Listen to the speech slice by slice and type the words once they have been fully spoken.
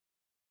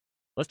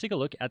let's take a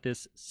look at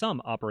this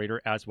sum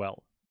operator as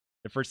well.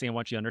 The first thing I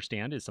want you to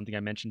understand is something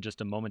I mentioned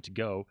just a moment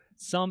ago.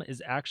 Sum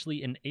is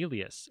actually an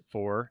alias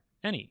for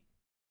any.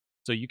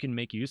 So you can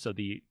make use of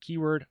the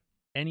keyword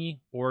any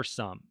or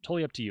sum.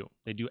 Totally up to you.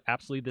 They do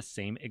absolutely the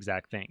same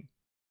exact thing.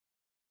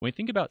 When we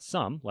think about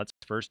sum, let's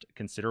first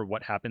consider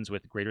what happens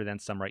with greater than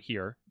sum right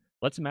here.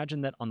 Let's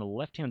imagine that on the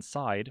left-hand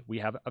side, we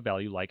have a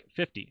value like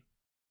 50.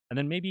 And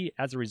then maybe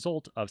as a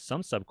result of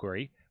some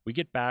subquery, we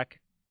get back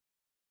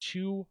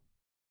two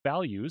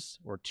values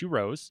or two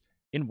rows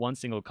in one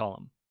single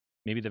column.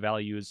 Maybe the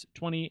values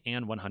 20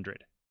 and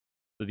 100.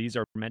 So these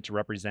are meant to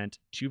represent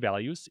two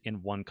values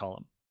in one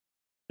column.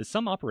 The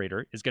sum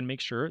operator is going to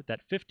make sure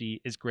that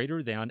 50 is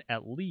greater than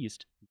at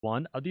least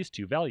one of these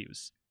two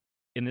values.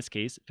 In this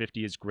case,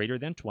 50 is greater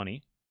than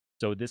 20,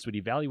 so this would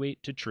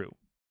evaluate to true.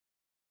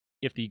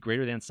 If the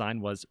greater than sign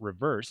was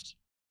reversed,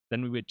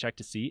 then we would check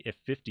to see if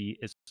 50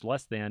 is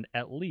less than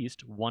at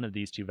least one of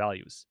these two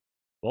values.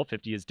 Well,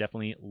 50 is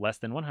definitely less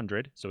than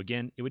 100, so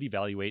again, it would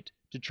evaluate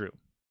to true.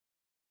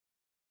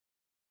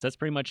 So that's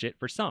pretty much it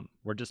for sum.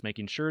 We're just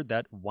making sure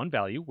that one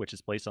value, which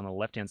is placed on the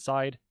left-hand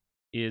side,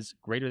 is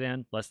greater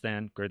than, less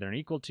than, greater than or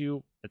equal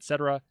to,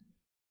 etc.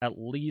 At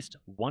least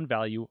one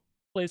value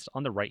placed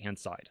on the right-hand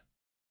side.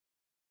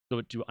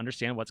 So to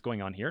understand what's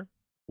going on here,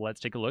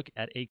 let's take a look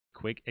at a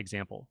quick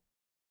example.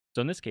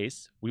 So in this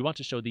case, we want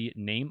to show the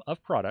name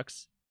of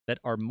products that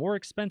are more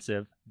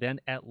expensive than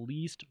at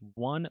least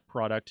one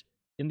product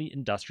in the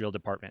industrial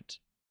department.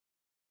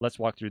 Let's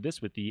walk through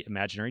this with the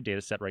imaginary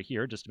data set right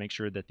here, just to make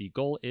sure that the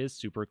goal is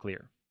super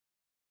clear.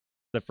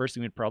 The first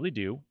thing we'd probably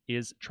do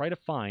is try to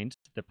find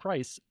the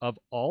price of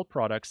all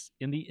products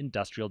in the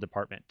industrial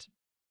department.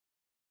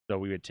 So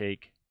we would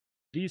take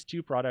these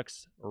two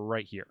products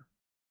right here.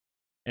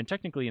 And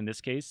technically in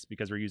this case,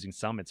 because we're using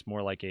sum, it's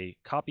more like a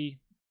copy,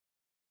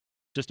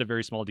 just a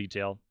very small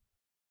detail.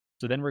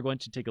 So then we're going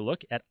to take a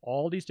look at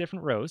all these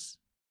different rows,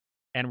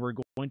 and we're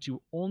going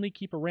to only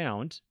keep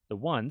around the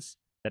ones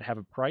that have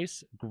a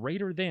price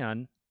greater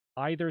than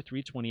either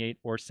 328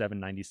 or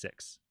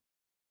 796.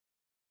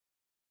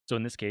 So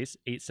in this case,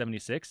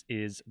 876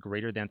 is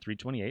greater than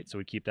 328, so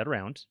we keep that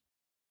around.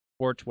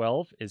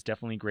 412 is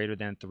definitely greater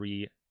than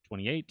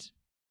 328.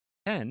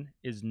 10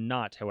 is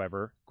not,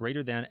 however,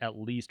 greater than at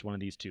least one of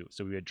these two,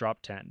 so we would drop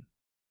 10.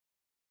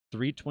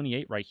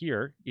 328 right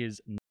here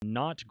is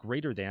not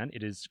greater than,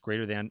 it is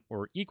greater than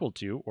or equal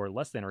to, or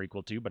less than or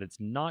equal to, but it's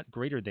not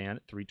greater than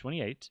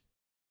 328,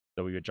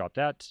 so we would drop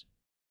that.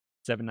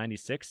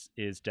 796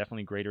 is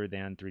definitely greater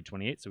than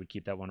 328, so we'd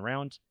keep that one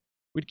around.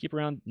 We'd keep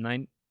around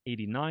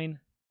 989,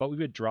 but we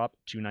would drop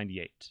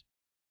 298.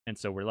 And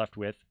so we're left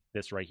with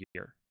this right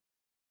here.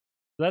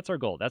 So that's our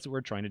goal. That's what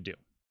we're trying to do.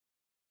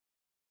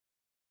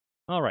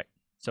 All right,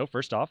 so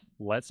first off,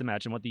 let's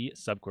imagine what the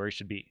subquery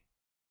should be.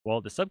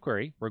 Well, the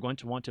subquery, we're going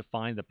to want to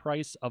find the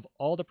price of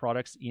all the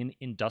products in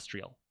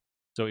industrial.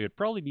 So it would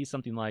probably be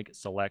something like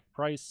select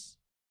price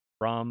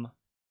from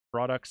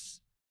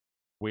products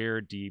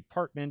where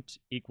department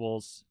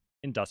equals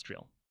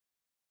industrial.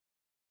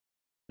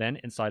 Then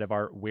inside of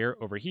our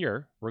where over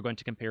here, we're going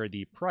to compare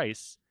the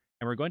price,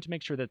 and we're going to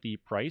make sure that the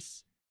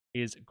price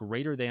is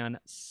greater than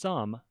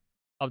sum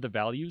of the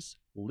values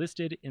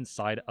listed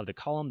inside of the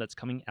column that's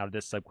coming out of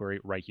this subquery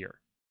right here.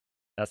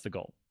 That's the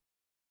goal.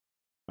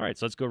 All right,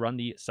 so let's go run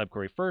the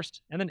subquery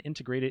first and then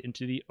integrate it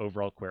into the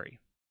overall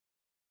query.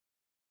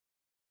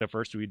 So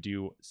first we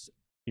do,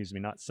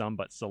 not sum,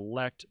 but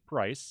select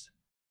price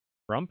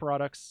from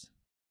products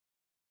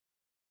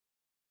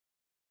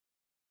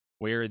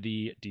where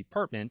the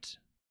department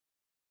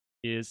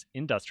is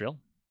industrial.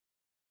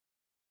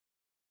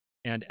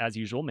 And as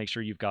usual, make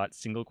sure you've got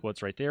single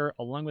quotes right there,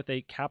 along with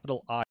a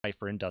capital I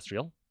for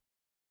industrial.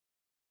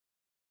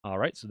 All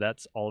right, so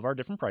that's all of our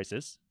different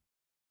prices.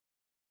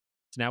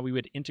 So now we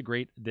would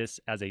integrate this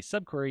as a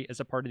subquery as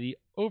a part of the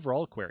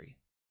overall query.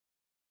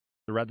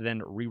 So rather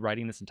than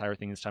rewriting this entire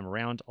thing this time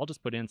around, I'll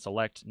just put in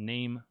select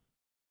name,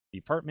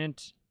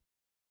 department,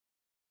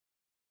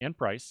 and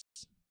price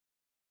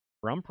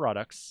from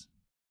products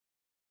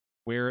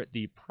where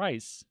the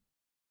price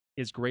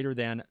is greater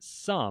than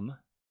sum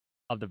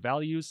of the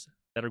values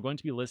that are going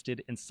to be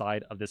listed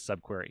inside of this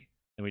subquery.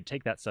 And we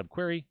take that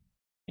subquery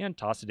and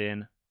toss it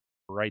in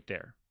right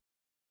there.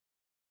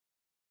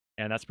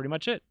 And that's pretty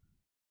much it.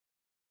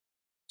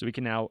 So we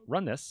can now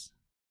run this,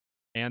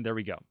 and there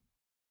we go.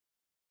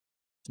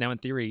 So now in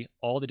theory,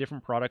 all the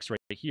different products right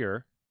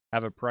here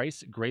have a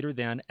price greater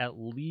than at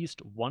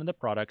least one of the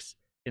products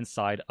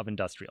inside of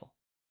industrial.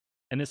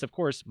 And this, of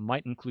course,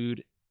 might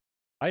include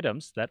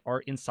items that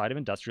are inside of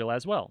industrial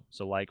as well.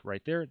 So like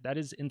right there, that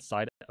is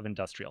inside of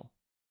industrial.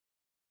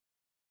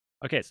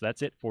 Okay, so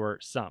that's it for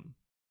sum.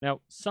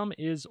 Now, sum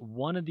is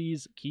one of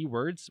these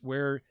keywords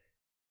where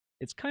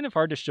it's kind of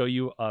hard to show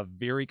you a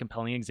very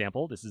compelling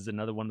example. This is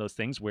another one of those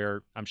things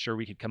where I'm sure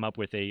we could come up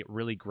with a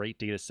really great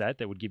data set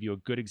that would give you a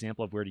good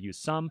example of where to use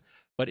sum,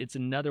 but it's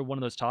another one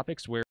of those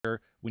topics where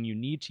when you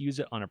need to use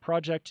it on a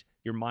project,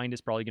 your mind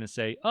is probably going to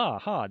say,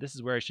 aha, this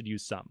is where I should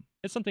use sum.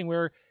 It's something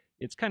where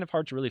it's kind of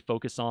hard to really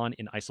focus on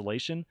in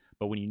isolation,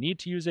 but when you need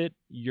to use it,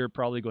 you're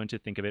probably going to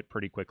think of it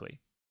pretty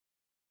quickly.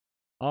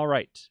 All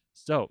right,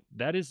 so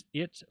that is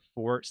it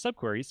for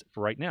subqueries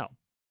for right now.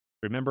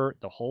 Remember,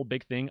 the whole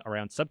big thing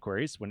around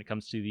subqueries when it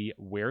comes to the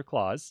where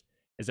clause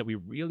is that we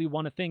really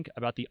want to think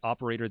about the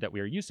operator that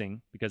we are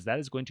using, because that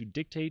is going to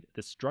dictate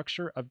the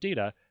structure of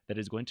data that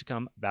is going to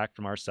come back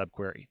from our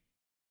subquery.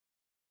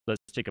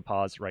 Let's take a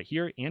pause right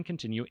here and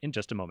continue in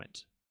just a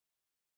moment.